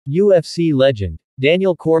UFC legend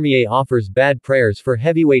Daniel Cormier offers bad prayers for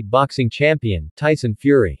heavyweight boxing champion Tyson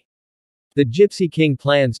Fury. The Gypsy King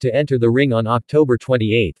plans to enter the ring on October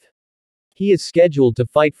 28. He is scheduled to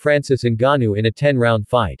fight Francis Ngannou in a 10-round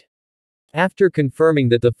fight. After confirming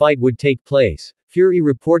that the fight would take place, Fury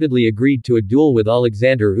reportedly agreed to a duel with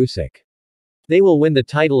Oleksandr Usyk. They will win the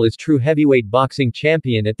title as true heavyweight boxing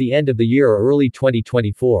champion at the end of the year or early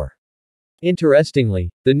 2024.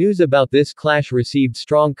 Interestingly, the news about this clash received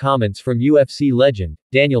strong comments from UFC legend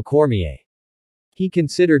Daniel Cormier. He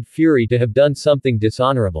considered Fury to have done something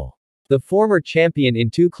dishonorable. The former champion in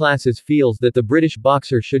two classes feels that the British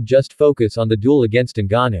boxer should just focus on the duel against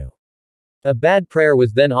Ngannou. A bad prayer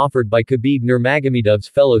was then offered by Khabib Nurmagomedov's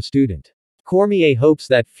fellow student. Cormier hopes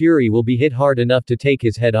that Fury will be hit hard enough to take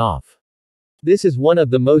his head off. "This is one of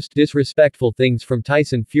the most disrespectful things from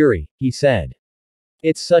Tyson Fury," he said.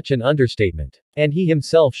 "It's such an understatement. And he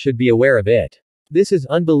himself should be aware of it. This is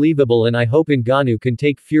unbelievable and I hope Ngannou can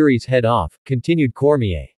take Fury's head off," continued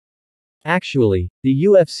Cormier. Actually, the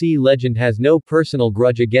UFC legend has no personal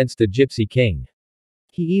grudge against the Gypsy King.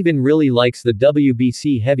 He even really likes the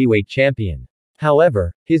WBC heavyweight champion.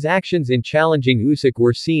 However, his actions in challenging Usyk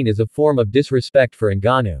were seen as a form of disrespect for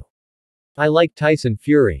Ngannou. "I like Tyson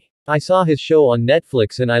Fury. I saw his show on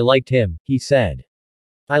Netflix and I liked him," he said.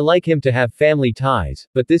 "I like him to have family ties,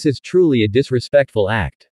 but this is truly a disrespectful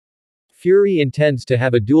act." Fury intends to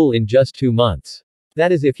have a duel in just 2 months.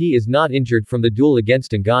 That is if he is not injured from the duel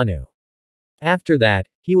against Ngannou. After that,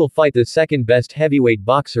 he will fight the second best heavyweight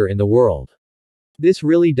boxer in the world. "This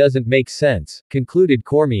really doesn't make sense," concluded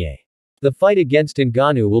Cormier. The fight against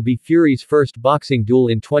Ngannou will be Fury's first boxing duel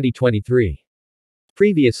in 2023.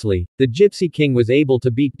 Previously, the Gypsy King was able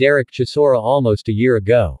to beat Derek Chisora almost a year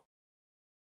ago.